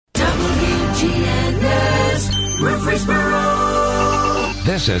WGNS Murfreesboro.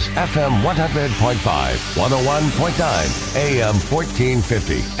 This is FM 100.5, 101.9, AM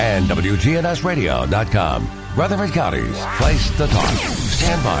 1450, and WGNSradio.com. Rutherford County's place to talk.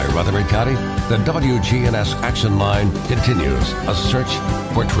 Stand by, Rutherford County. The WGNS Action Line continues a search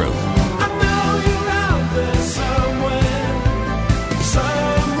for truth. I know you're out there somewhere.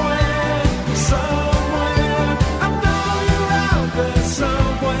 I know you're out there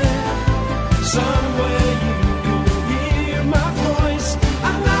somewhere you can hear my voice.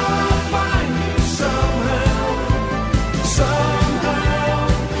 I know I'll find you somehow.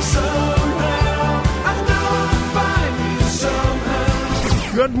 I know I'll find you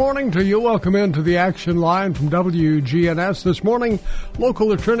somehow. Good morning to you. Welcome into the Action Line from WGNS. This morning,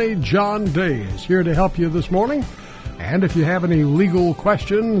 local attorney John Day is here to help you this morning. And if you have any legal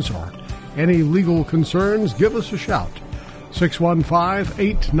questions or any legal concerns, give us a shout.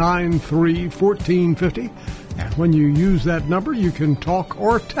 615-893-1450. And when you use that number, you can talk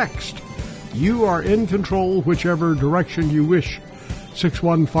or text. You are in control whichever direction you wish.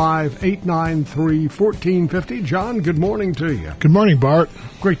 615-893-1450. John, good morning to you. Good morning, Bart.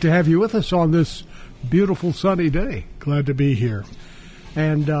 Great to have you with us on this beautiful sunny day. Glad to be here.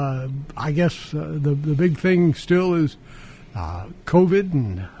 And I guess the big thing still is COVID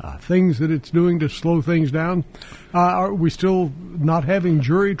and things that it's doing to slow things down. Are we still not having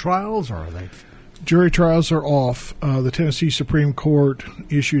jury trials, or are they? Jury trials are off. The Tennessee Supreme Court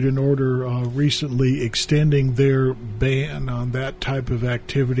issued an order recently extending their ban on that type of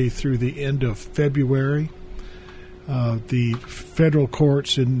activity through the end of February. The federal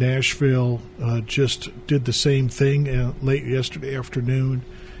courts in Nashville just did the same thing late yesterday afternoon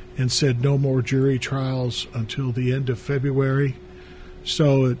and said no more jury trials until the end of February.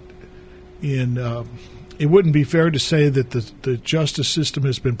 So it wouldn't be fair to say that the justice system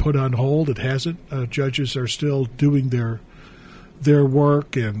has been put on hold. It hasn't. Judges are still doing their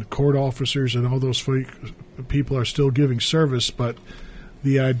work, and court officers and all those people are still giving service, but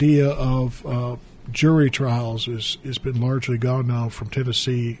the idea of jury trials has been largely gone now from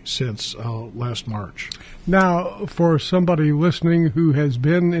Tennessee since last March. Now, for somebody listening who has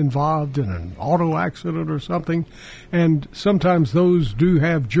been involved in an auto accident or something, and sometimes those do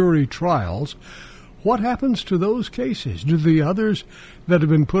have jury trials, what happens to those cases? Do the others that have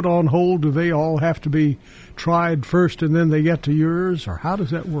been put on hold, do they all have to be tried first and then they get to yours, or how does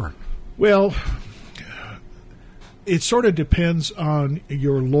that work? Well, it sort of depends on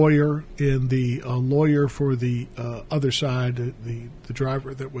your lawyer, and the lawyer for the other side, the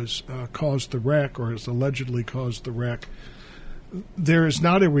driver that was caused the wreck or has allegedly caused the wreck. There is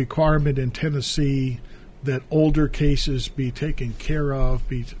not a requirement in Tennessee that older cases be taken care of,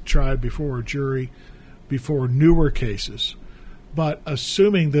 be tried before a jury, before newer cases. But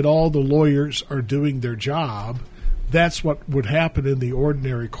assuming that all the lawyers are doing their job, that's what would happen in the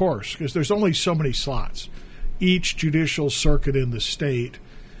ordinary course, because there's only so many slots. Each judicial circuit in the state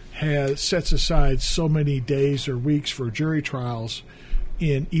sets aside so many days or weeks for jury trials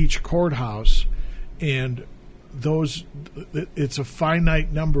in each courthouse, and it's a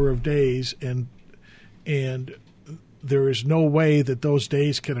finite number of days, and there is no way that those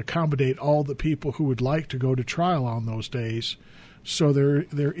days can accommodate all the people who would like to go to trial on those days. So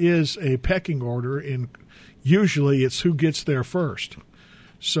there is a pecking order, and usually it's who gets there first.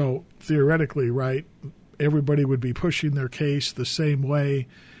 So theoretically, right, everybody would be pushing their case the same way,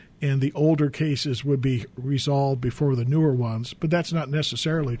 and the older cases would be resolved before the newer ones. But that's not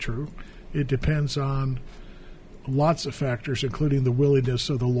necessarily true. It depends on lots of factors, including the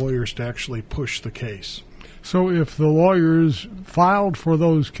willingness of the lawyers to actually push the case. So if the lawyers filed for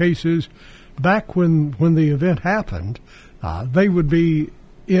those cases back when the event happened, they would be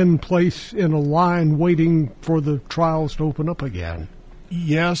in place in a line waiting for the trials to open up again.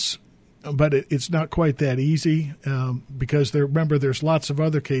 Yes, but it's not quite that easy because remember, there's lots of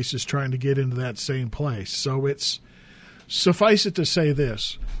other cases trying to get into that same place. So suffice it to say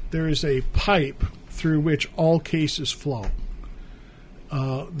this: there is a pipe through which all cases flow.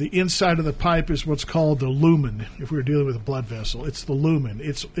 The inside of the pipe is what's called the lumen. If we were dealing with a blood vessel, it's the lumen.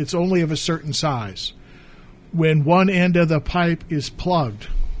 It's only of a certain size. When one end of the pipe is plugged,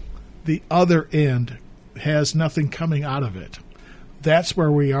 the other end has nothing coming out of it. That's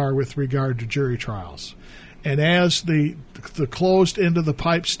where we are with regard to jury trials. And as the closed end of the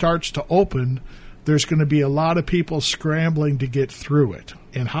pipe starts to open, there's going to be a lot of people scrambling to get through it.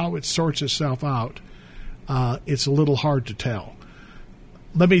 And how it sorts itself out, it's a little hard to tell.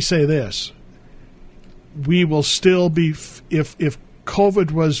 Let me say this. We will still be, if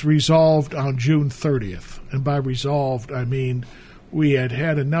COVID was resolved on June 30th, and by resolved I mean we had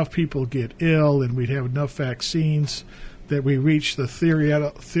had enough people get ill and we'd have enough vaccines that we reached the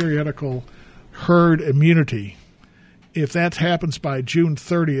theoretical herd immunity. If that happens by June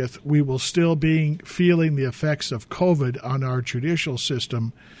 30th, we will still be feeling the effects of COVID on our judicial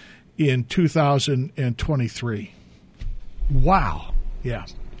system in 2023. Wow. Yeah.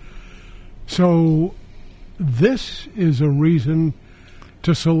 So this is a reason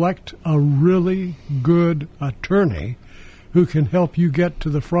to select a really good attorney who can help you get to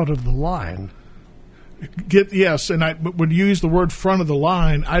the front of the line. Yes, and when you use the word front of the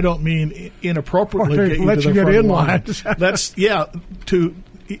line, I don't mean inappropriately Or get you let to the you get front of in the line. line. That's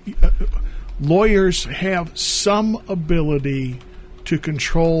lawyers have some ability to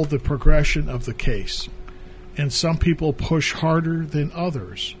control the progression of the case, and some people push harder than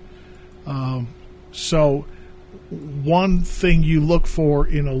others. So one thing you look for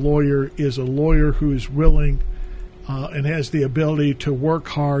in a lawyer is a lawyer who's willing and has the ability to work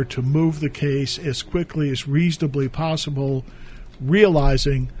hard to move the case as quickly as reasonably possible,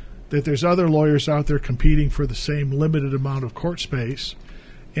 realizing that there's other lawyers out there competing for the same limited amount of court space,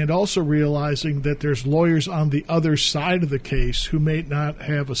 and also realizing that there's lawyers on the other side of the case who may not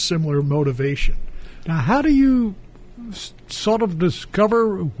have a similar motivation. Now, how do you sort of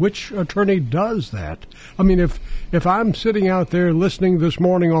discover which attorney does that? I mean, if I'm sitting out there listening this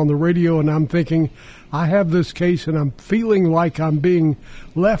morning on the radio and I'm thinking, I have this case and I'm feeling like I'm being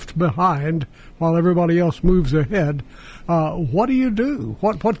left behind while everybody else moves ahead, what do you do?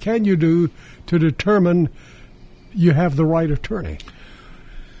 What can you do to determine you have the right attorney?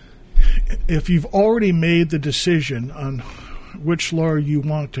 If you've already made the decision on which lawyer you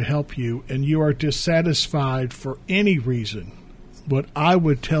want to help you and you are dissatisfied for any reason, what I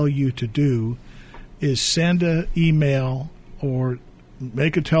would tell you to do is send an email or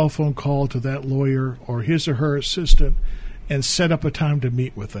make a telephone call to that lawyer or his or her assistant and set up a time to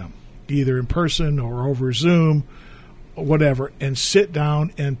meet with them, either in person or over Zoom or whatever, and sit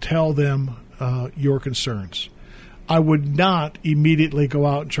down and tell them your concerns. I would not immediately go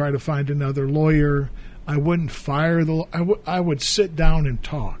out and try to find another lawyer. I wouldn't fire I would sit down and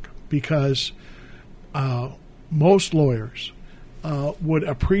talk, because most lawyers would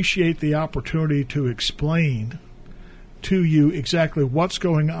appreciate the opportunity to explain to you exactly what's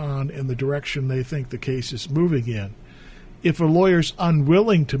going on and the direction they think the case is moving in. If a lawyer's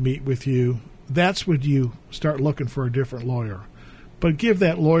unwilling to meet with you, that's when you start looking for a different lawyer. But give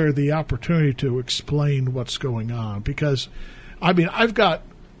that lawyer the opportunity to explain what's going on, because, I mean, I've got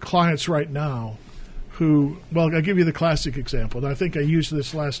clients right now who, well, I'll give you the classic example, and I think I used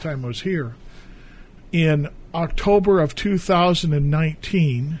this last time I was here. In October of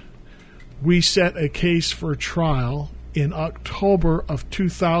 2019, we set a case for trial in October of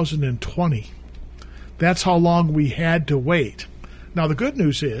 2020. That's how long we had to wait. Now, the good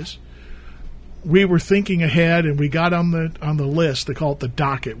news is we were thinking ahead, and we got on the list. They call it the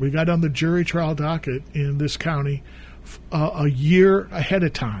docket. We got on the jury trial docket in this county a year ahead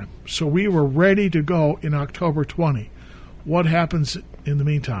of time. So we were ready to go in October 20. What happens in the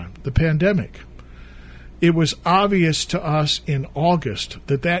meantime? The pandemic. It was obvious to us in August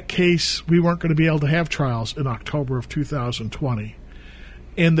that case, we weren't going to be able to have trials in October of 2020.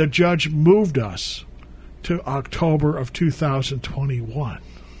 And the judge moved us to October of 2021.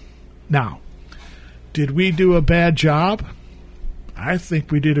 Now, did we do a bad job? I think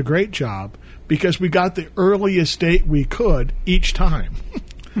we did a great job, because we got the earliest date we could each time.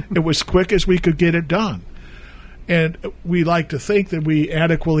 It was quick as we could get it done. And we like to think that we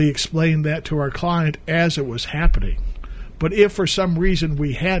adequately explained that to our client as it was happening. But if for some reason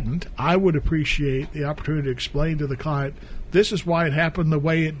we hadn't, I would appreciate the opportunity to explain to the client, this is why it happened the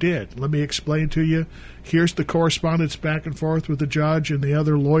way it did. Let me explain to you. Here's the correspondence back and forth with the judge and the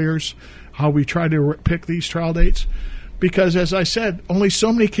other lawyers, how we try to pick these trial dates. Because, as I said, only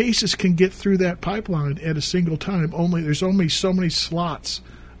so many cases can get through that pipeline at a single time. There's only so many slots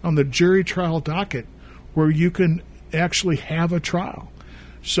on the jury trial docket where you can actually have a trial.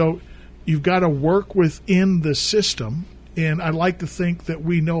 So you've got to work within the system, and I like to think that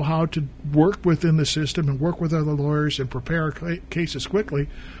we know how to work within the system and work with other lawyers and prepare cases quickly,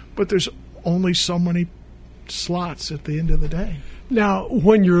 but there's only so many slots at the end of the day. Now,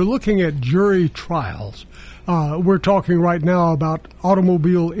 when you're looking at jury trials, we're talking right now about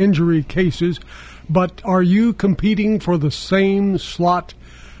automobile injury cases, but are you competing for the same slot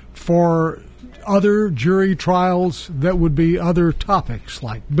for other jury trials that would be other topics,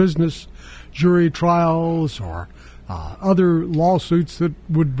 like business jury trials or other lawsuits that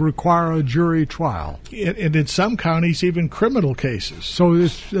would require a jury trial? And in some counties, even criminal cases. So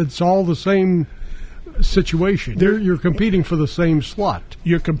it's all the same situation. You're competing for the same slot.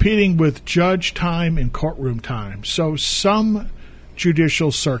 You're competing with judge time and courtroom time. So some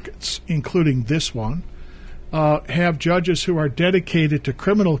judicial circuits, including this one, have judges who are dedicated to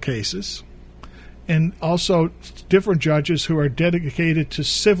criminal cases, and also different judges who are dedicated to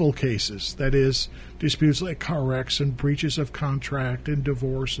civil cases, that is, disputes like car wrecks and breaches of contract and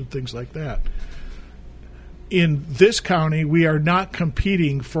divorce and things like that. In this county, we are not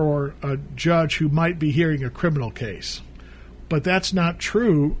competing for a judge who might be hearing a criminal case. But that's not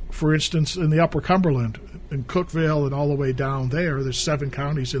true, for instance, in the Upper Cumberland, in Cookeville and all the way down there. There's 7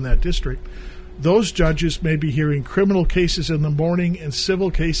 counties in that district. Those judges may be hearing criminal cases in the morning and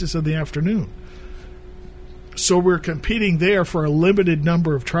civil cases in the afternoon. So we're competing there for a limited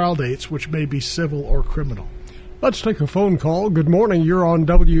number of trial dates, which may be civil or criminal. Let's take a phone call. Good morning. You're on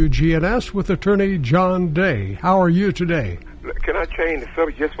WGNS with Attorney John Day. How are you today? Can I change the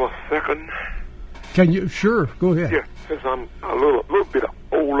subject just for a second? Can you? Sure. Go ahead. Yeah, since I'm a little bit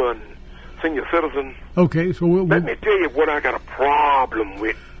older and senior citizen. Okay, so Let me tell you what I got a problem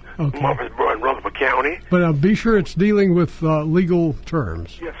with. Okay. Murfreesboro and Rutherford County. But be sure it's dealing with legal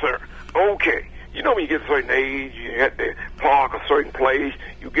terms. Yes, sir. Okay. You know when you get a certain age, you have to park a certain place,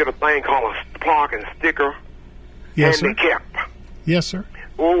 you get a thing called a parking sticker. Yes, sir. Handicap. Yes, sir.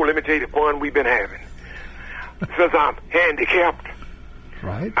 Oh, let me tell you the fun we've been having. Since I'm handicapped,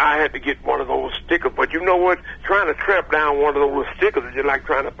 Right. I had to get one of those stickers. But you know what? Trying to trap down one of those stickers is just like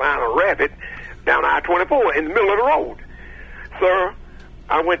trying to find a rabbit down I-24 in the middle of the road. Sir,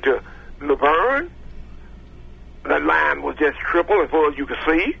 I went to Laverne. That line was just triple as far as you could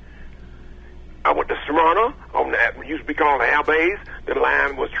see. I went to Smyrna on that what used to be called the Air Base. The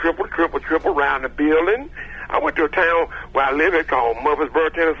line was triple around the building. I went to a town where I live at called Murfreesboro,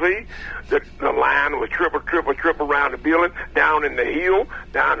 Tennessee. The line was triple around the building, down in the hill,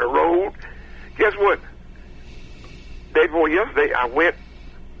 down the road. Guess what? Day before yesterday, I went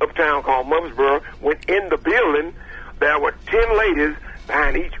uptown called Murfreesboro, went in the building. There were 10 ladies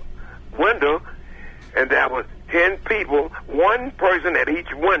behind each window, and there was 10 people, one person at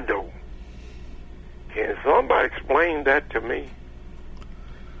each window. Can somebody explain that to me?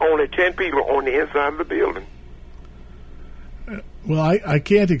 Only 10 people on the inside of the building. Well, I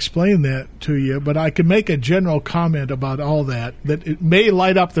can't explain that to you, but I can make a general comment about all that it may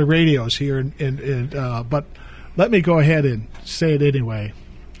light up the radios here, but let me go ahead and say it anyway.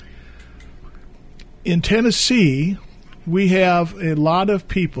 In Tennessee, we have a lot of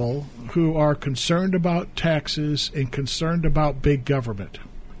people who are concerned about taxes and concerned about big government.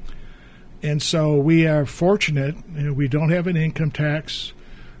 And so we are fortunate, we don't have an income tax.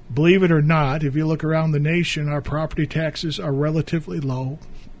 Believe it or not, if you look around the nation, our property taxes are relatively low.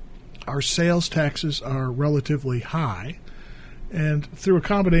 Our sales taxes are relatively high. And through a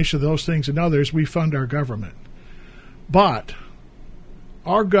combination of those things and others, we fund our government. But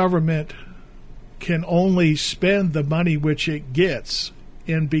our government can only spend the money which it gets.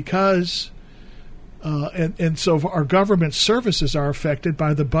 And because and so our government services are affected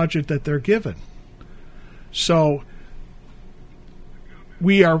by the budget that they're given. So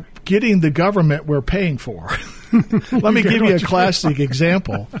we are getting the government we're paying for. Let me give you a classic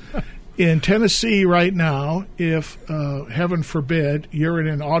example. In Tennessee right now, if, heaven forbid, you're in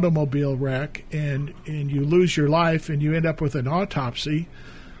an automobile wreck and you lose your life and you end up with an autopsy,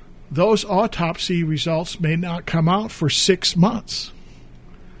 those autopsy results may not come out for 6 months.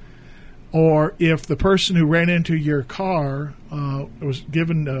 Or if the person who ran into your car was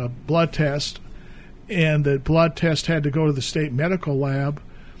given a blood test and the blood test had to go to the state medical lab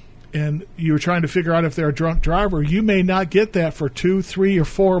and you were trying to figure out if they're a drunk driver, you may not get that for 2, 3, or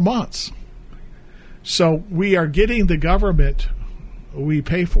 4 months. So we are getting the government we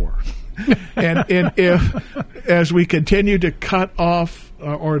pay for. and if, as we continue to cut off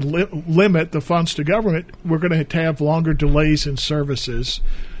or limit the funds to government, we're going to have longer delays in services.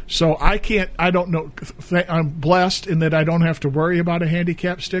 So I don't know. I'm blessed in that I don't have to worry about a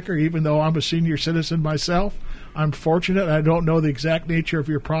handicap sticker, even though I'm a senior citizen myself. I'm fortunate. I don't know the exact nature of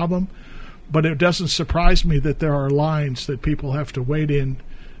your problem, but it doesn't surprise me that there are lines that people have to wait in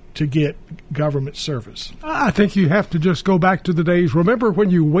to get government service. I think you have to just go back to the days. Remember when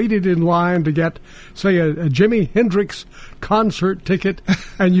you waited in line to get, say, a Jimi Hendrix concert ticket,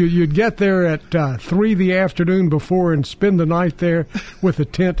 and you'd get there at 3 the afternoon before and spend the night there with a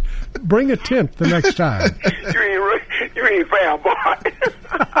tent? Bring a tent the next time. You ain't fair, boy.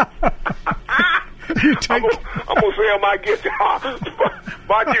 I'm gonna sell my guitar,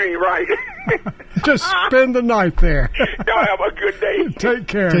 but you ain't right. Just spend the night there. Y'all have a good day. Take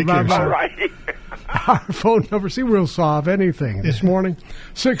care. Take care, Bye-bye. All right. Our phone number, see, we'll solve anything this morning,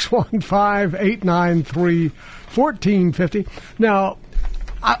 615-893-1450. Now,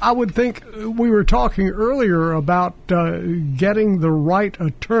 I would think we were talking earlier about getting the right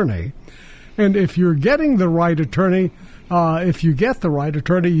attorney. And if you're getting the right attorney, if you get the right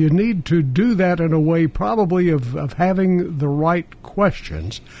attorney, you need to do that in a way probably of having the right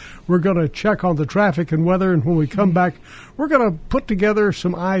questions. We're going to check on the traffic and weather, and when we come back, we're going to put together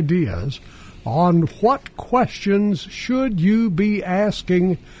some ideas on what questions should you be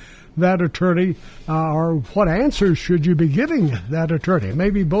asking that attorney, or what answers should you be giving that attorney?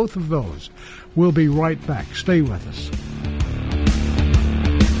 Maybe both of those. We'll be right back. Stay with us.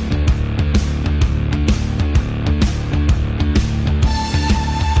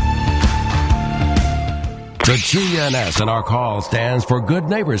 The GNS in our call stands for Good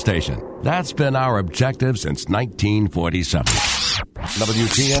Neighbor Station. That's been our objective since 1947.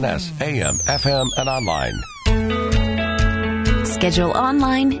 WGNS, AM, FM, and online. Schedule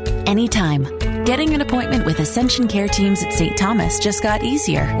online, anytime. Getting an appointment with Ascension Care Teams at St. Thomas just got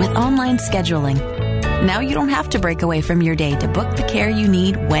easier with online scheduling. Now you don't have to break away from your day to book the care you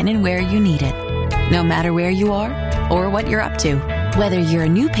need when and where you need it. No matter where you are or what you're up to, whether you're a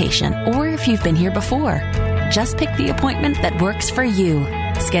new patient or if you've been here before, just pick the appointment that works for you.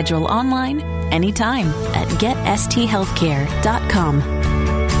 Schedule online, anytime at getsthealthcare.com.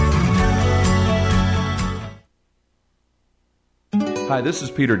 Hi, this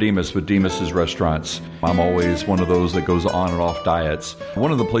is Peter Demas with Demas's Restaurants. I'm always one of those that goes on and off diets.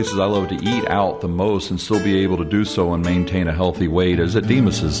 One of the places I love to eat out the most and still be able to do so and maintain a healthy weight is at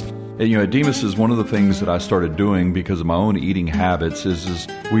Demas's. And, at Demas's, one of the things that I started doing because of my own eating habits is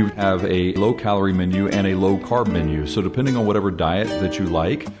we have a low-calorie menu and a low-carb menu. So depending on whatever diet that you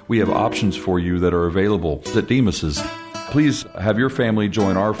like, we have options for you that are available at Demas's. Please have your family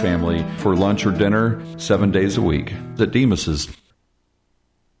join our family for lunch or dinner 7 days a week at Demas's.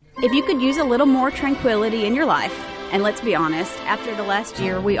 If you could use a little more tranquility in your life, and let's be honest, after the last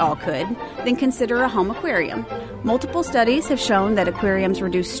year we all could, then consider a home aquarium. Multiple studies have shown that aquariums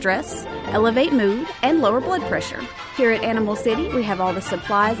reduce stress, elevate mood, and lower blood pressure. Here at Animal City, we have all the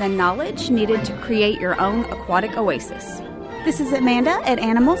supplies and knowledge needed to create your own aquatic oasis. This is Amanda at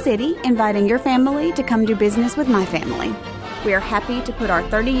Animal City, inviting your family to come do business with my family. We are happy to put our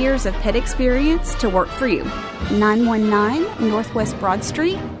 30 years of pet experience to work for you. 919 Northwest Broad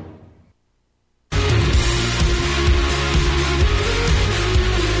Street,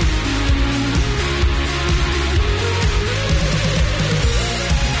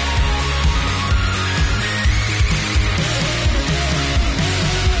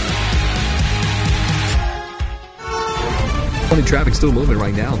 Traffic still moving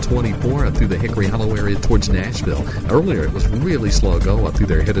right now, 24 up through the Hickory Hollow area towards Nashville. Earlier, it was really slow go up through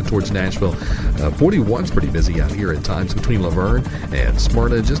there, headed towards Nashville. 41's pretty busy out here at times between Laverne and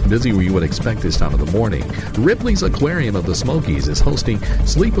Smyrna, just busy where you would expect this time of the morning. Ripley's Aquarium of the Smokies is hosting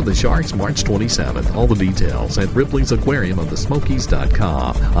Sleep with the Sharks March 27th. All the details at Ripley's Aquarium of the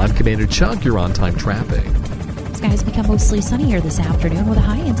Smokies.com. I'm Commander Chuck, you're on-time traffic. Skies become mostly sunnier this afternoon with a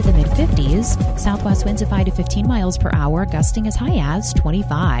high into the mid-50s. Southwest winds at 5 to 15 miles per hour, gusting as high as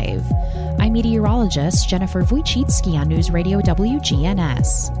 25. I'm meteorologist Jennifer Wojcicki on News Radio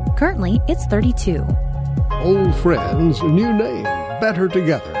WGNS. Currently, it's 32. Old friends, new name, better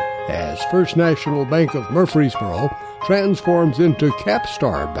together. As First National Bank of Murfreesboro transforms into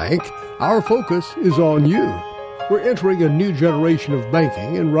Capstar Bank, our focus is on you. We're entering a new generation of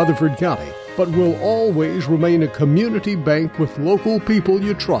banking in Rutherford County, but will always remain a community bank with local people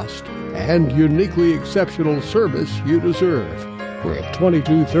you trust and uniquely exceptional service you deserve. We're at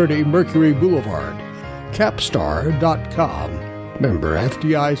 2230 Mercury Boulevard. Capstar.com. Member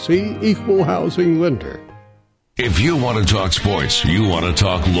FDIC, Equal Housing Lender. If you want to talk sports, you want to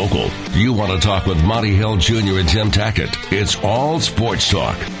talk local, you want to talk with Monty Hill Jr. and Tim Tackett, it's all sports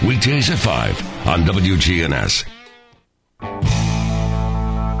talk. Weekdays at 5 on WGNS.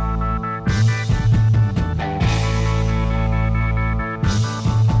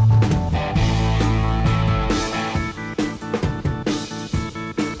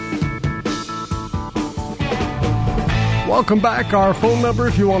 Welcome back. Our phone number,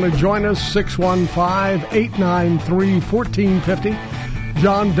 if you want to join us, 615-893-1450.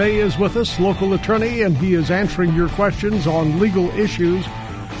 John Day is with us, local attorney, and he is answering your questions on legal issues.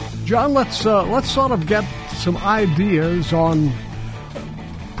 John, let's sort of get some ideas on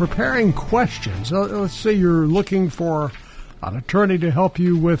preparing questions. Let's say you're looking for an attorney to help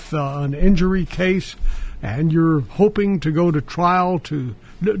you with an injury case, and you're hoping to go to trial. Do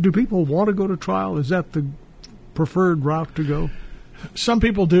people want to go to trial? Is that the preferred route to go? Some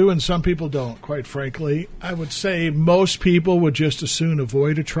people do and some people don't, quite frankly. I would say most people would just as soon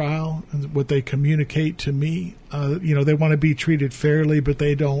avoid a trial. And what they communicate to me, they want to be treated fairly, but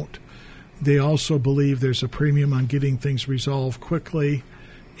they don't. They also believe there's a premium on getting things resolved quickly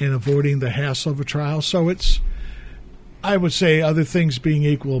and avoiding the hassle of a trial. So I would say, other things being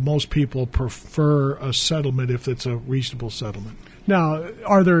equal, most people prefer a settlement if it's a reasonable settlement. Now,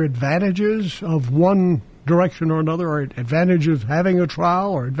 are there advantages of one direction or another, or advantages of having a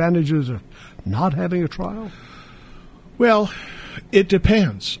trial or advantages of not having a trial? Well, it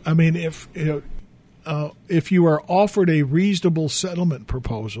depends. I mean, if you are offered a reasonable settlement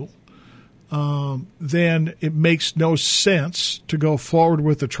proposal, then it makes no sense to go forward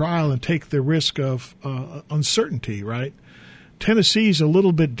with the trial and take the risk of uncertainty, right? Tennessee is a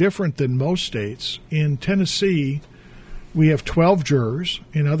little bit different than most states. In Tennessee, we have 12 jurors.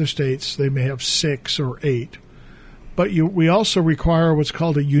 In other states, they may have 6 or 8. But we also require what's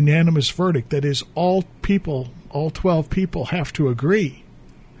called a unanimous verdict. That is, all 12 people have to agree.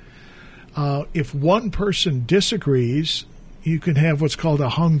 If one person disagrees, you can have what's called a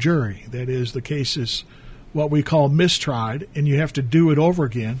hung jury. That is, the case is what we call mistried, and you have to do it over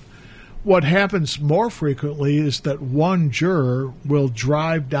again. What happens more frequently is that one juror will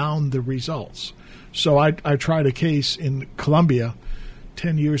drive down the results. So I tried a case in Columbia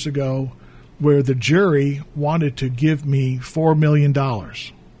 10 years ago where the jury wanted to give me $4 million,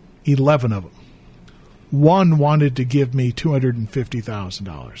 11 of them. One wanted to give me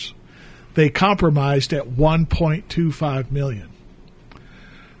 $250,000. They compromised at $1.25 million.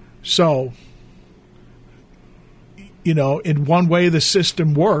 So, in one way the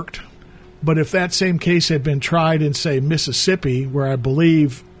system worked, but if that same case had been tried in, say, Mississippi, where I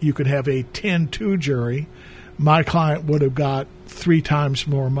believe you could have a 10-2 jury, my client would have got 3 times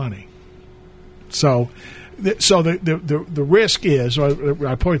more money. So the risk is,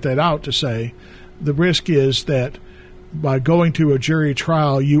 I point that out to say, the risk is that by going to a jury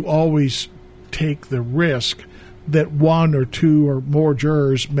trial, you always take the risk that 1 or 2 or more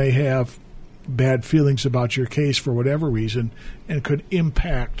jurors may have bad feelings about your case for whatever reason and could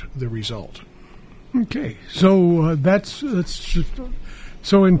impact the result. Okay, so that's just,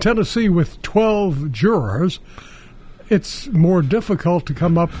 so in Tennessee with 12 jurors, it's more difficult to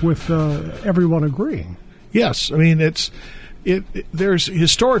come up with everyone agreeing. Yes, I mean there's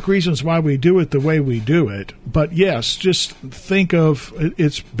historic reasons why we do it the way we do it, but yes, just think of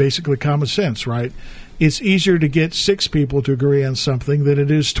it's basically common sense, right? It's easier to get 6 people to agree on something than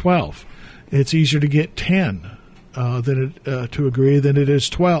it is 12. It's easier to get 10 to agree than it is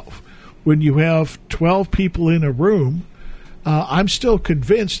 12. When you have 12 people in a room, I'm still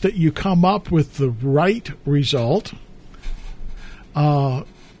convinced that you come up with the right result,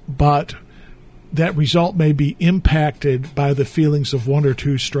 but that result may be impacted by the feelings of 1 or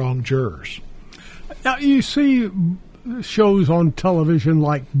 2 strong jurors. Now, you see shows on television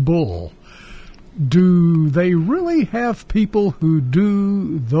like Bull. Do they really have people who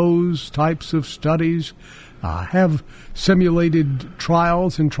do those types of studies, have simulated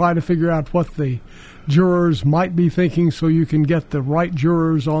trials and try to figure out what the jurors might be thinking so you can get the right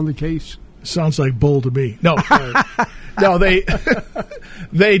jurors on the case? Sounds like Bull to me. No, no, they do.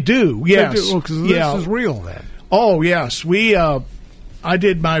 Yes, they do. Well, 'cause this is real then. Oh yes, I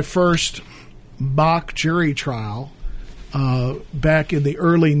did my first mock jury trial back in the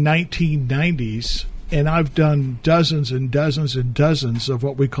early 1990s, and I've done dozens and dozens and dozens of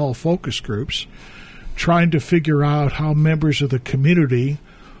what we call focus groups, trying to figure out how members of the community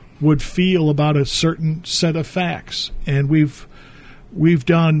would feel about a certain set of facts, and we've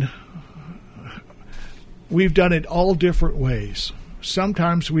done it all different ways.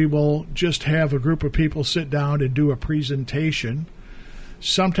 Sometimes we will just have a group of people sit down and do a presentation.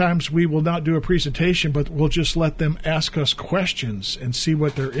 Sometimes we will not do a presentation, but we'll just let them ask us questions and see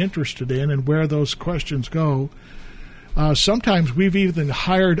what they're interested in and where those questions go. Sometimes we've even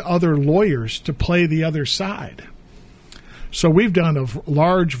hired other lawyers to play the other side. So we've done a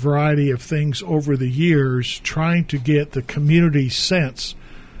large variety of things over the years trying to get the community's sense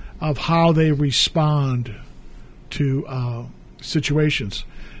of how they respond to situations,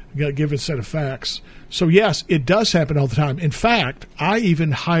 a given set of facts. So, yes, it does happen all the time. In fact, I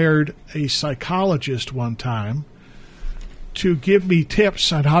even hired a psychologist one time to give me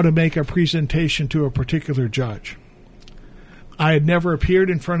tips on how to make a presentation to a particular judge. I had never appeared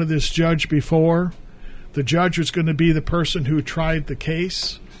in front of this judge before. The judge was going to be the person who tried the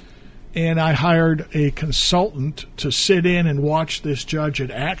case, and I hired a consultant to sit in and watch this judge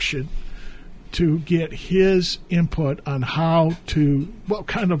in action to get his input on what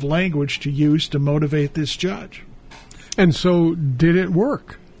kind of language to use to motivate this judge. And so did it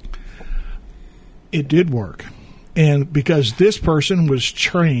work? It did work. And because this person was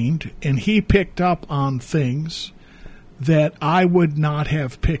trained and he picked up on things that I would not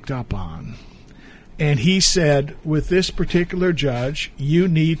have picked up on. And he said, with this particular judge, you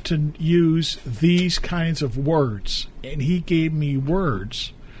need to use these kinds of words. And he gave me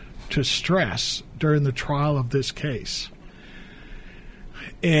words to stress during the trial of this case.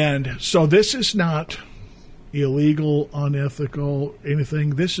 And so this is not illegal, unethical,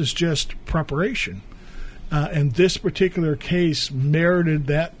 anything. This is just preparation. And this particular case merited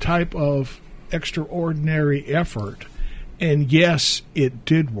that type of extraordinary effort. And yes, it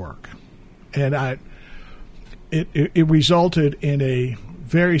did work. And it resulted in a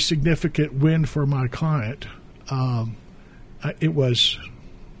very significant win for my client. It was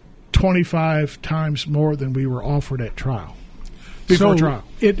 25 times more than we were offered at trial. Before trial.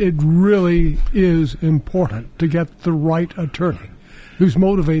 It really is important to get the right attorney who's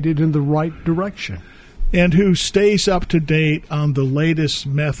motivated in the right direction. And who stays up to date on the latest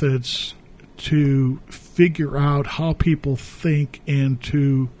methods to figure out how people think and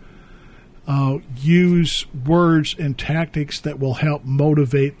to use words and tactics that will help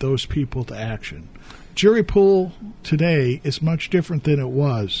motivate those people to action. Jury pool today is much different than it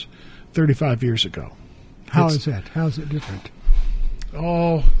was 35 years ago. How is that? How is it different?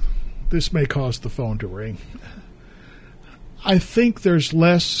 Oh, this may cause the phone to ring. I think there's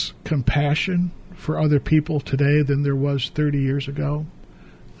less compassion for other people today than there was 30 years ago.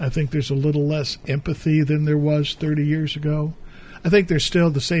 I think there's a little less empathy than there was 30 years ago. I think there's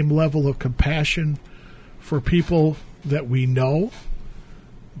still the same level of compassion for people that we know.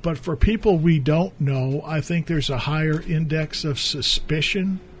 But for people we don't know, I think there's a higher index of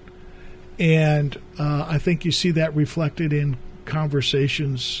suspicion. And I think you see that reflected in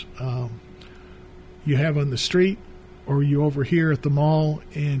conversations you have on the street or you overhear at the mall,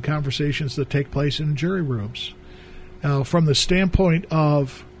 and conversations that take place in jury rooms. Now, from the standpoint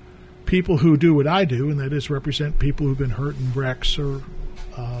of people who do what I do, and that is represent people who've been hurt in wrecks or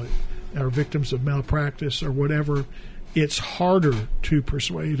are victims of malpractice or whatever, it's harder to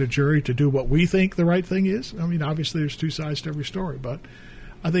persuade a jury to do what we think the right thing is. I mean, obviously there's two sides to every story, but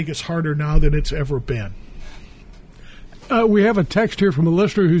I think it's harder now than it's ever been. We have a text here from a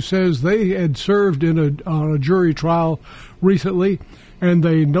listener who says they had served on a jury trial recently, and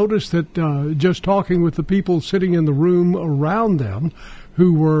they noticed that just talking with the people sitting in the room around them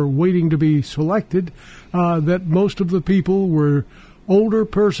who were waiting to be selected, that most of the people were older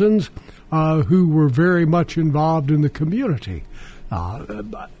persons who were very much involved in the community.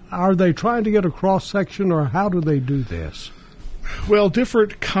 Are they trying to get a cross-section, or how do they do this? Well,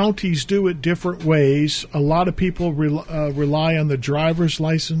 different counties do it different ways. A lot of people rely on the driver's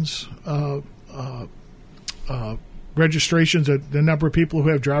license registrations, the number of people who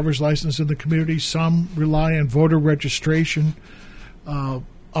have driver's license in the community. Some rely on voter registration.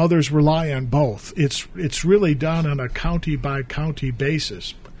 Others rely on both. It's really done on a county-by-county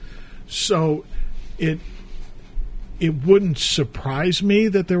basis. So it wouldn't surprise me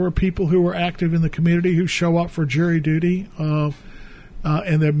that there were people who were active in the community who show up for jury duty,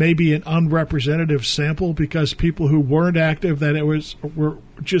 and there may be an unrepresentative sample because people who weren't active were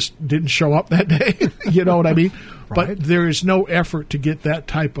just didn't show up that day. You know what I mean? Right. But there is no effort to get that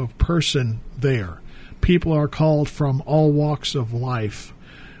type of person there. People are called from all walks of life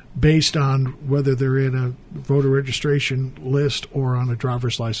based on whether they're in a voter registration list or on a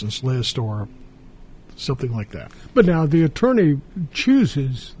driver's license list or something like that. But now the attorney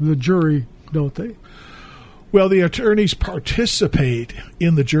chooses the jury, don't they? Well, the attorneys participate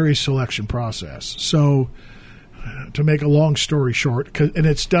in the jury selection process. So, to make a long story short, and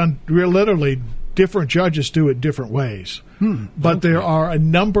it's done literally, different judges do it different ways. But there are a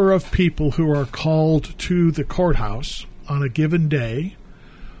number of people who are called to the courthouse on a given day.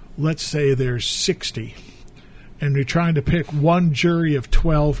 Let's say there's 60, and you're trying to pick one jury of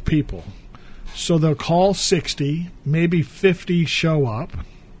 12 people. So they'll call 60, maybe 50 show up.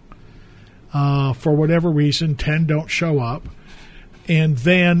 For whatever reason, 10 don't show up. And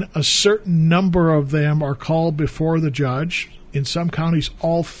then a certain number of them are called before the judge. In some counties,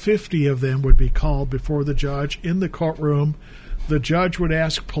 all 50 of them would be called before the judge in the courtroom. The judge would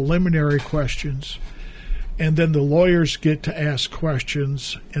ask preliminary questions, and then the lawyers get to ask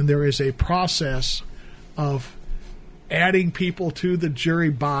questions, and there is a process of adding people to the jury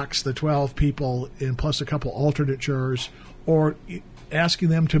box, the 12 people, and plus a couple alternate jurors, or asking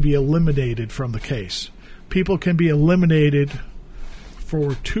them to be eliminated from the case. People can be eliminated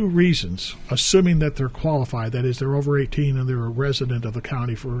for two reasons, assuming that they're qualified. That is, they're over 18 and they're a resident of the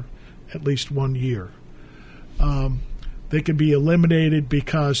county for at least 1 year. They can be eliminated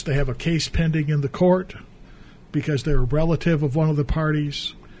because they have a case pending in the court, because they're a relative of one of the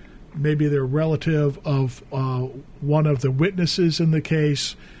parties, maybe they're a relative of one of the witnesses in the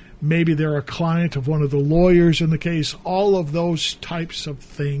case, maybe they're a client of one of the lawyers in the case. All of those types of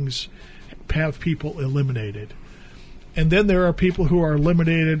things have people eliminated. And then there are people who are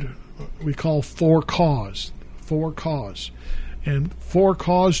eliminated, we call for cause. And for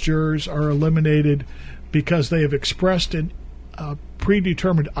cause jurors are eliminated because they have expressed a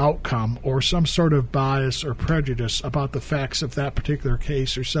predetermined outcome or some sort of bias or prejudice about the facts of that particular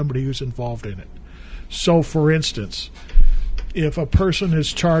case or somebody who's involved in it. So, for instance, if a person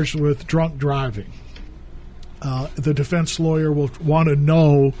is charged with drunk driving, the defense lawyer will want to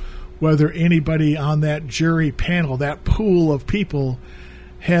know whether anybody on that jury panel, that pool of people,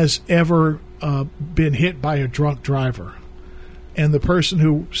 has ever been hit by a drunk driver. And the person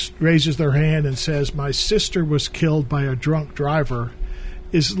who raises their hand and says, my sister was killed by a drunk driver,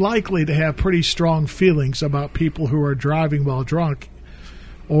 is likely to have pretty strong feelings about people who are driving while drunk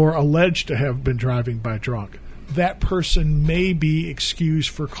or alleged to have been driving by drunk. That person may be excused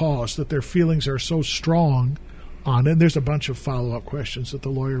for cause, that their feelings are so strong on it. And there's a bunch of follow-up questions that the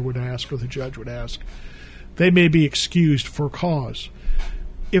lawyer would ask or the judge would ask. They may be excused for cause.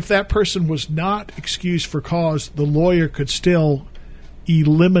 If that person was not excused for cause, the lawyer could still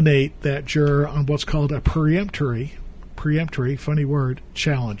eliminate that juror on what's called a peremptory, funny word,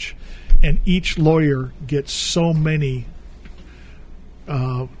 challenge. And each lawyer gets so many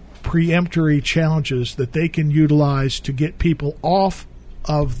peremptory challenges that they can utilize to get people off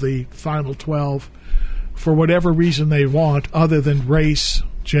of the final 12 for whatever reason they want, other than race,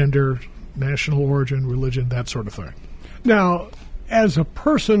 gender, national origin, religion, that sort of thing. Now, as a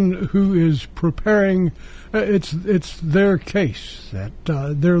person who is preparing, it's their case that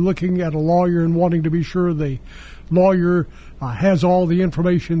they're looking at a lawyer and wanting to be sure the lawyer has all the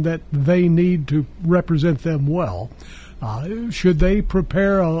information that they need to represent them well. Should they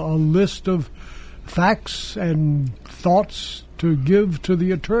prepare a list of facts and thoughts to give to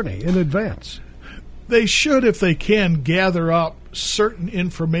the attorney in advance? They should, if they can, gather up certain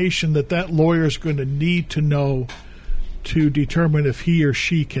information that lawyer is going to need to know to determine if he or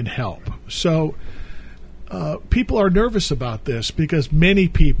she can help. So people are nervous about this because many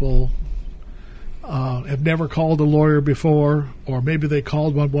people have never called a lawyer before, or maybe they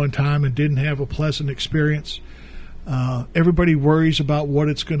called one time and didn't have a pleasant experience. Everybody worries about what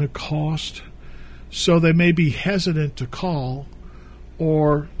it's going to cost, so they may be hesitant to call,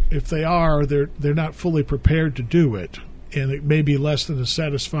 or if they are, they're not fully prepared to do it, and it may be less than a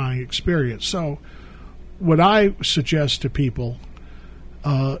satisfying experience. So what I suggest to people,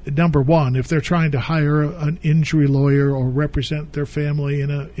 number one, if they're trying to hire an injury lawyer or represent their family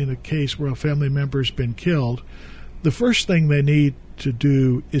in a case where a family member has been killed, the first thing they need to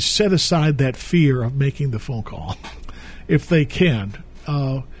do is set aside that fear of making the phone call, if they can.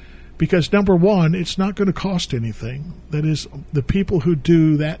 Because, number one, it's not going to cost anything. That is, the people who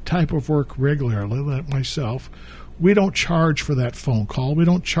do that type of work regularly, like myself, we don't charge for that phone call. We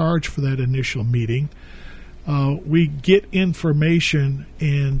don't charge for that initial meeting. We get information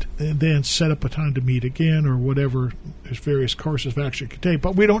and then set up a time to meet again, or whatever. There's various courses of action you can take,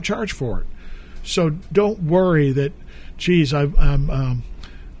 but we don't charge for it. So don't worry that, geez, I've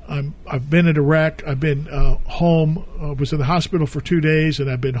been in a wreck. I've been home. Was in the hospital for 2 days, and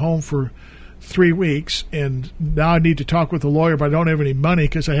I've been home for 3 weeks. And now I need to talk with a lawyer, but I don't have any money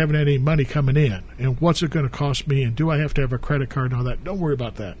because I haven't had any money coming in. And what's it going to cost me? And do I have to have a credit card and all that? Don't worry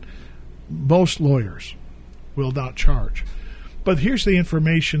about that. Most lawyers will not charge. But here's the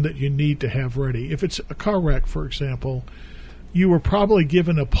information that you need to have ready. If it's a car wreck, for example, you were probably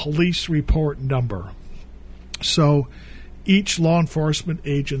given a police report number. So each law enforcement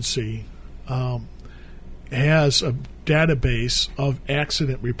agency has a database of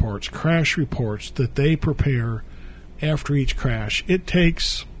accident reports, crash reports that they prepare after each crash. It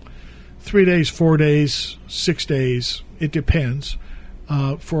takes 3 days, 4 days, 6 days, it depends,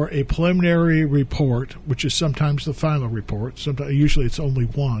 for a preliminary report, which is sometimes the final report, usually it's only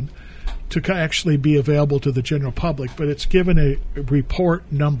one, to actually be available to the general public, but it's given a report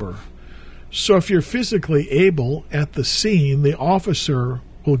number. So if you're physically able at the scene, the officer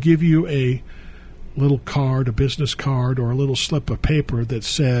will give you a little card, a business card, or a little slip of paper that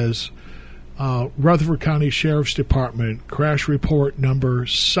says, Rutherford County Sheriff's Department, crash report number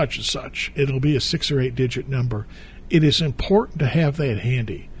such and such. It'll be a 6 or 8 digit number. It is important to have that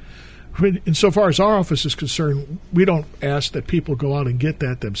handy. Insofar as our office is concerned, we don't ask that people go out and get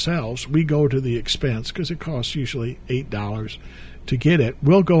that themselves. We go to the expense, because it costs usually $8 to get it.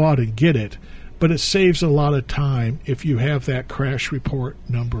 We'll go out and get it, but it saves a lot of time if you have that crash report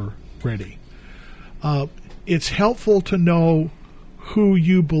number ready. It's helpful to know who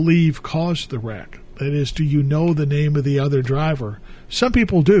you believe caused the wreck. That is, do you know the name of the other driver? Some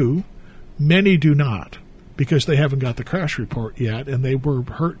people do. Many do not, because they haven't got the crash report yet, and they were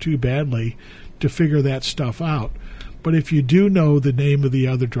hurt too badly to figure that stuff out. But if you do know the name of the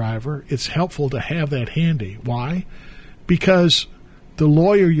other driver, it's helpful to have that handy. Why? Because the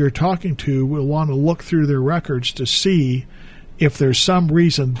lawyer you're talking to will want to look through their records to see if there's some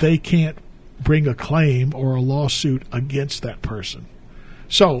reason they can't bring a claim or a lawsuit against that person.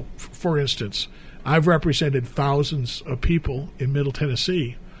 So, for instance, I've represented thousands of people in Middle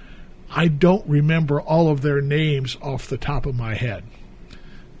Tennessee. I don't remember all of their names off the top of my head.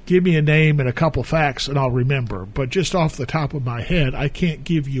 Give me a name and a couple facts and I'll remember. But just off the top of my head, I can't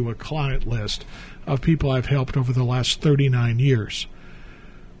give you a client list of people I've helped over the last 39 years.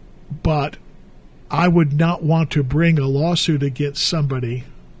 But I would not want to bring a lawsuit against somebody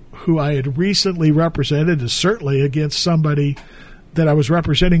who I had recently represented, and certainly against somebody that I was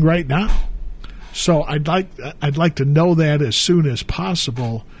representing right now. So I'd like to know that as soon as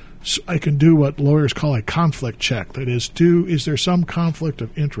possible, so I can do what lawyers call a conflict check. That is there some conflict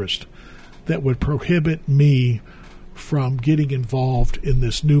of interest that would prohibit me from getting involved in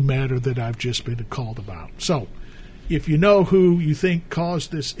this new matter that I've just been called about? So if you know who you think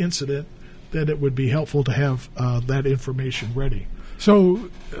caused this incident, then it would be helpful to have that information ready. So,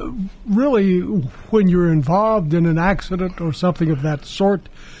 really, when you're involved in an accident or something of that sort,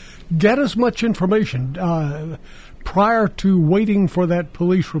 get as much information prior to waiting for that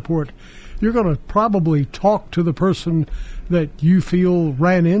police report. You're going to probably talk to the person that you feel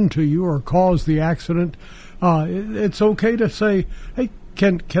ran into you or caused the accident. It's okay to say, hey,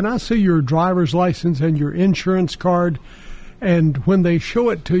 can I see your driver's license and your insurance card? And when they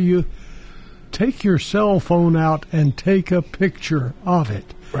show it to you, take your cell phone out and take a picture of it.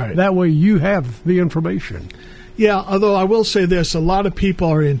 Right. That way you have the information. Yeah, although I will say this, a lot of people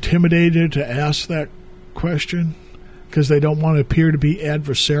are intimidated to ask that question because they don't want to appear to be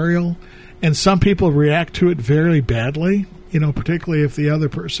adversarial. And some people react to it very badly, particularly if the other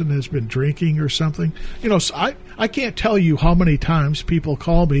person has been drinking or something. So I can't tell you how many times people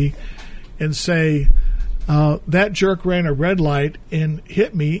call me and say, that jerk ran a red light and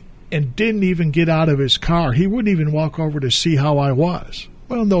hit me and didn't even get out of his car. He wouldn't even walk over to see how I was.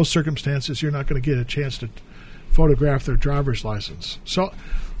 Well, in those circumstances, you're not going to get a chance to photograph their driver's license. So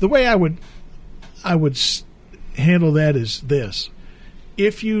the way I would handle that is this.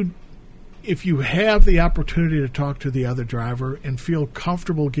 If you have the opportunity to talk to the other driver and feel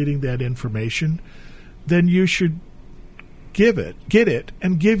comfortable getting that information, then you should get it,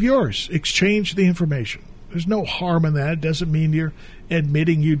 and give yours. Exchange the information. There's no harm in that. It doesn't mean you're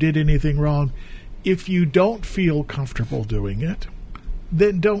admitting you did anything wrong. If you don't feel comfortable doing it,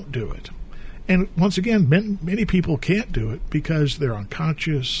 then don't do it. And once again, many people can't do it because they're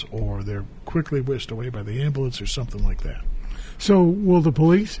unconscious or they're quickly whisked away by the ambulance or something like that. So will the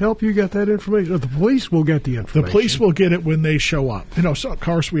police help you get that information? Or the police will get the information? The police will get it when they show up. So of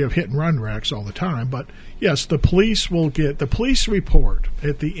course we have hit-and-run wrecks all the time, but yes, the police will get the police report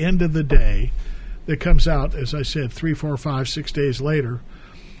at the end of the day that comes out, as I said, 3, 4, 5, 6 days later,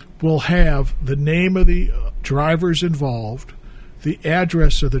 will have the name of the drivers involved, the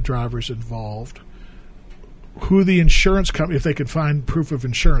address of the drivers involved, who the insurance company, if they can find proof of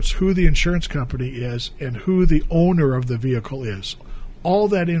insurance, who the insurance company is, and who the owner of the vehicle is. All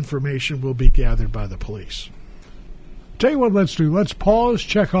that information will be gathered by the police. Tell you what let's do. Let's pause,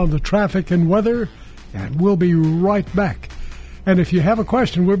 check on the traffic and weather, and we'll be right back. And if you have a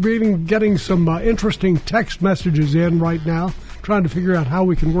question, we're getting some interesting text messages in right now, trying to figure out how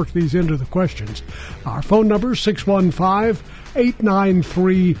we can work these into the questions. Our phone number is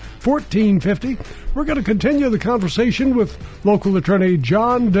 615-893-1450. We're going to continue the conversation with local attorney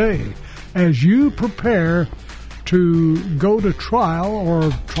John Day as you prepare to go to trial or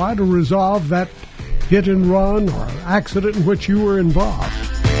try to resolve that hit and run or accident in which you were involved.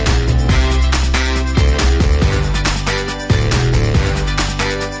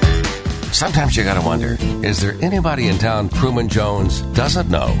 Sometimes you gotta wonder, is there anybody in town Truman Jones doesn't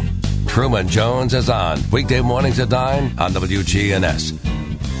know? Truman Jones is on weekday mornings at 9 on WGNS.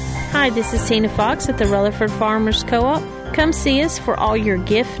 Hi, this is Tina Fox at the Rutherford Farmers Co-op. Come see us for all your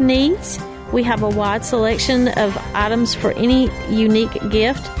gift needs. We have a wide selection of items for any unique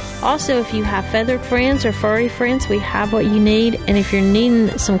gift. Also, if you have feathered friends or furry friends, we have what you need. And if you're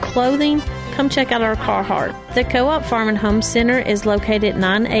needing some clothing, come check out our Carhartt. The Co-op Farm and Home Center is located at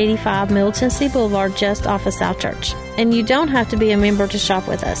 985 Middle Tennessee Boulevard, just off of South Church. And you don't have to be a member to shop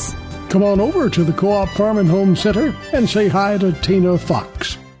with us. Come on over to the Co-op Farm and Home Center and say hi to Tina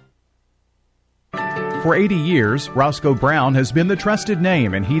Fox. For 80 years, Roscoe Brown has been the trusted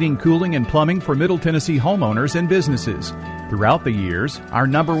name in heating, cooling, and plumbing for Middle Tennessee homeowners and businesses. Throughout the years, our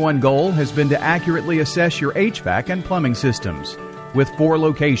number one goal has been to accurately assess your HVAC and plumbing systems. With 4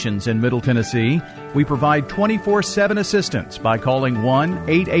 locations in Middle Tennessee, we provide 24/7 assistance by calling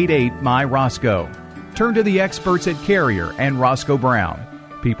 1-888-MY-ROSCOE. Turn to the experts at Carrier and Roscoe Brown.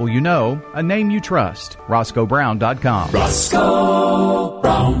 People you know, a name you trust. RoscoeBrown.com. Roscoe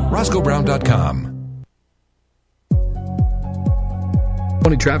Brown. RoscoeBrown.com.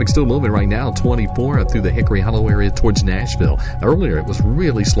 Traffic still moving right now, 24 up through the Hickory Hollow area towards Nashville. Earlier, it was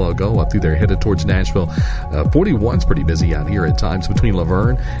really slow go up through there, headed towards Nashville. 41's pretty busy out here at times between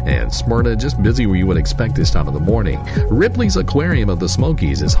Laverne and Smyrna, just busy where you would expect this time of the morning. Ripley's Aquarium of the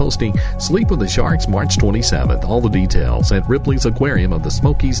Smokies is hosting Sleep with the Sharks March 27th. All the details at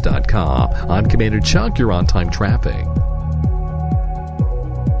ripleysAquariumofthesmokies.com. I'm Commander Chuck. You're on time traffic.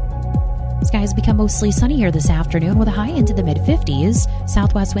 Skies become mostly sunny here this afternoon with a high into the mid-50s.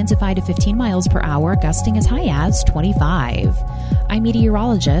 Southwest winds at 5 to 15 miles per hour, gusting as high as 25. I'm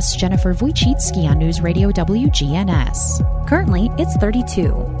meteorologist Jennifer Wojcicki on News Radio WGNS. Currently, it's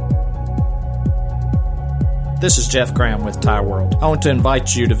 32. This is Jeff Graham with Tire World. I want to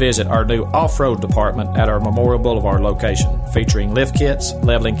invite you to visit our new off-road department at our Memorial Boulevard location, featuring lift kits,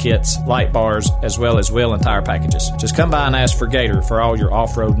 leveling kits, light bars, as well as wheel and tire packages. Just come by and ask for Gator for all your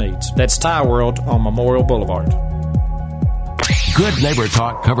off-road needs. That's Tire World on Memorial Boulevard. Good Neighbor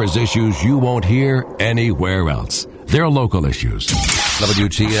Talk covers issues you won't hear anywhere else. They're local issues.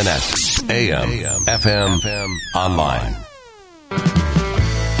 WGNS, AM, FM, online.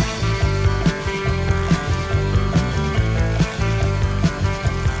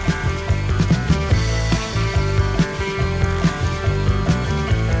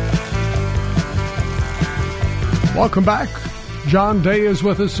 Welcome back. John Day is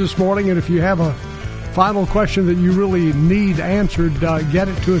with us this morning, and if you have a final question that you really need answered, get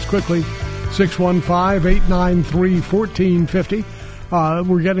it to us quickly. 615-893-1450.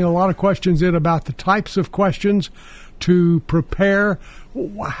 We're getting a lot of questions in about the types of questions to prepare.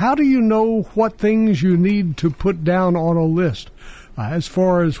 How do you know what things you need to put down on a list as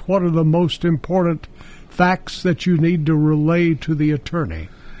far as what are the most important facts that you need to relay to the attorney?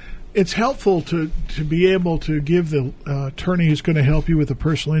 It's helpful to be able to give the attorney who's going to help you with a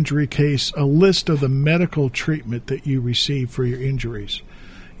personal injury case a list of the medical treatment that you receive for your injuries.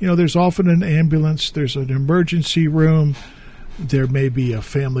 You know, there's often an ambulance, there's an emergency room, there may be a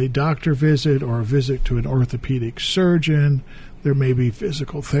family doctor visit or a visit to an orthopedic surgeon, there may be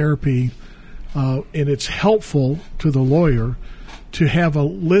physical therapy, and it's helpful to the lawyer to have a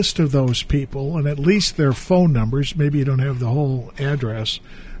list of those people and at least their phone numbers. Maybe you don't have the whole address,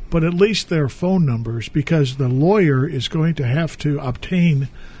 but at least their phone numbers, because the lawyer is going to have to obtain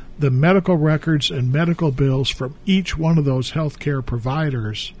the medical records and medical bills from each one of those healthcare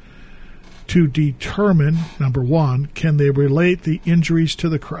providers to determine, number one, can they relate the injuries to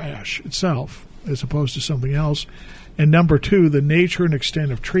the crash itself as opposed to something else, and number two, the nature and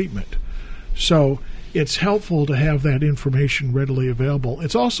extent of treatment. So it's helpful to have that information readily available.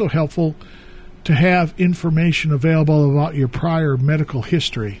 It's also helpful to have information available about your prior medical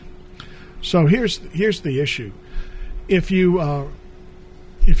history. So here's the issue. If you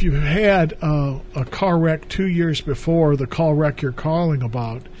had a car wreck 2 years before the car wreck you're calling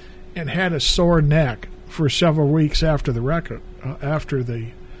about, and had a sore neck for several weeks after the wreck, after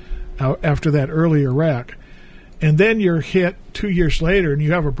that earlier wreck, and then you're hit 2 years later and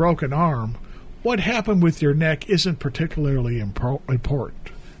you have a broken arm, what happened with your neck isn't particularly important,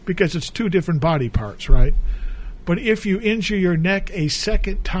 because it's two different body parts, right? But if you injure your neck a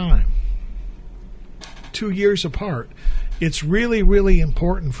second time, 2 years apart, it's really, really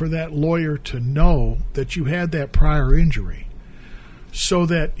important for that lawyer to know that you had that prior injury so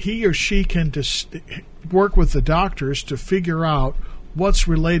that he or she can work with the doctors to figure out what's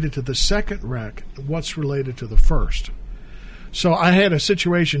related to the second wreck and what's related to the first. So I had a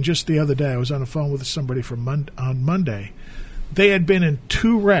situation just the other day. I was on the phone with somebody on Monday. They had been in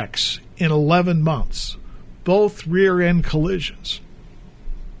 2 wrecks in 11 months, both rear-end collisions,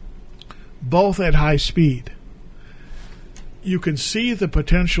 both at high speed. You can see the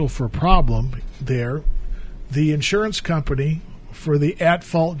potential for problem there. The insurance company for the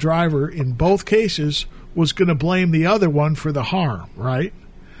at-fault driver in both cases was going to blame the other one for the harm, right?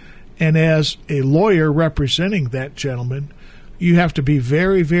 And as a lawyer representing that gentleman, you have to be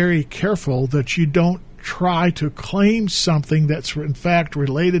very, very careful that you don't try to claim something that's in fact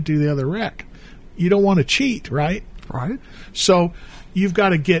related to the other wreck. You don't want to cheat, right? Right. So you've got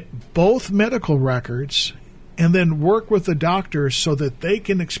to get both medical records and then work with the doctors so that they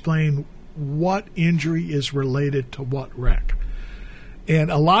can explain what injury is related to what wreck.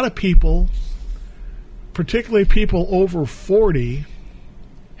 And a lot of people, particularly people over 40,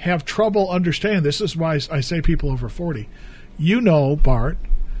 have trouble understanding. This is why I say people over 40. You know, Bart,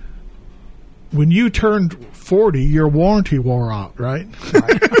 when you turned 40, your warranty wore out, right?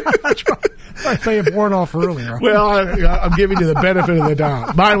 That's right. I may have worn off earlier. Well, I'm giving you the benefit of the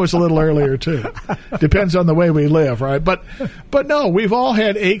doubt. Mine was a little earlier, too. Depends on the way we live, right? But no, we've all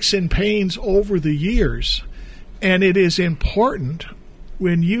had aches and pains over the years, and it is important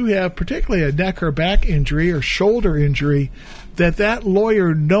when you have particularly a neck or back injury or shoulder injury that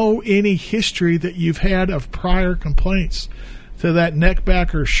lawyer know any history that you've had of prior complaints to that neck,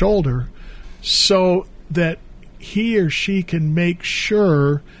 back, or shoulder, so that he or she can make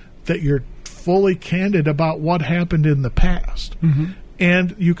sure that you're fully candid about what happened in the past. Mm-hmm.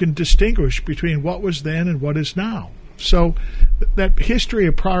 And you can distinguish between what was then and what is now. So that history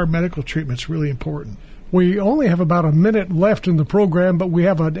of prior medical treatment is really important. We only have about a minute left in the program, but we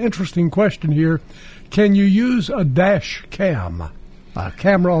have an interesting question here. Can you use a dash cam, a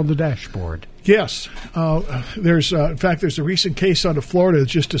camera on the dashboard? Yes. There's in fact, there's a recent case out of Florida that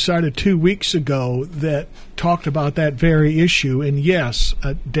just decided 2 weeks ago that talked about that very issue. And yes,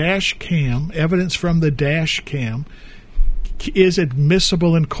 a dash cam, evidence from the dash cam, is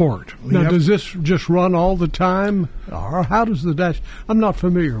admissible in court. Now, does this just run all the time? Or how does the dash... I'm not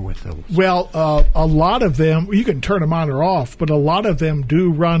familiar with those. Well, a lot of them, you can turn them on or off, but a lot of them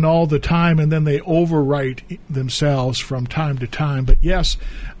do run all the time, and then they overwrite themselves from time to time. But yes,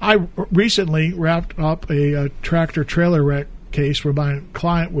 I recently wrapped up a tractor-trailer wreck case where my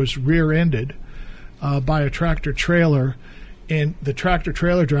client was rear-ended by a tractor-trailer, and the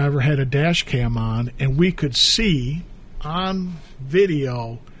tractor-trailer driver had a dash cam on, and we could see on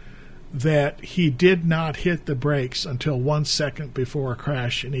video that he did not hit the brakes until 1 second before a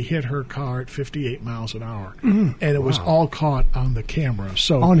crash, and he hit her car at 58 miles an hour. Mm-hmm. And it was all caught on the camera.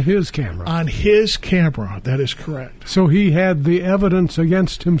 So on his camera? On his camera, that is correct. So he had the evidence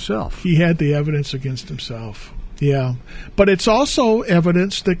against himself? He had the evidence against himself, yeah. But it's also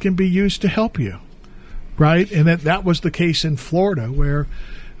evidence that can be used to help you, right? And that was the case in Florida where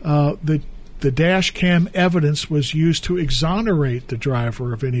the dash cam evidence was used to exonerate the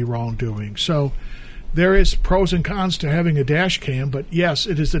driver of any wrongdoing. So there is pros and cons to having a dash cam, but yes,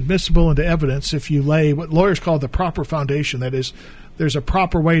 it is admissible into evidence if you lay what lawyers call the proper foundation. That is, there's a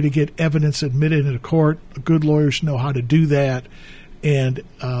proper way to get evidence admitted into court. Good lawyers know how to do that, and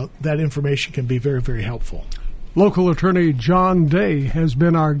that information can be very, very helpful. Local attorney John Day has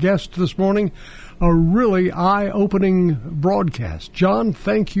been our guest this morning. A really eye-opening broadcast. John,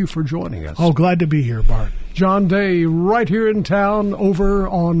 thank you for joining us. Oh, glad to be here, Bart. John Day, right here in town over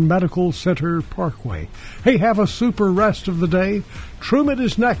on Medical Center Parkway. Hey, have a super rest of the day. Truman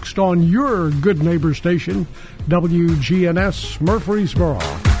is next on your Good Neighbor station, WGNS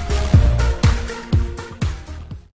Murfreesboro.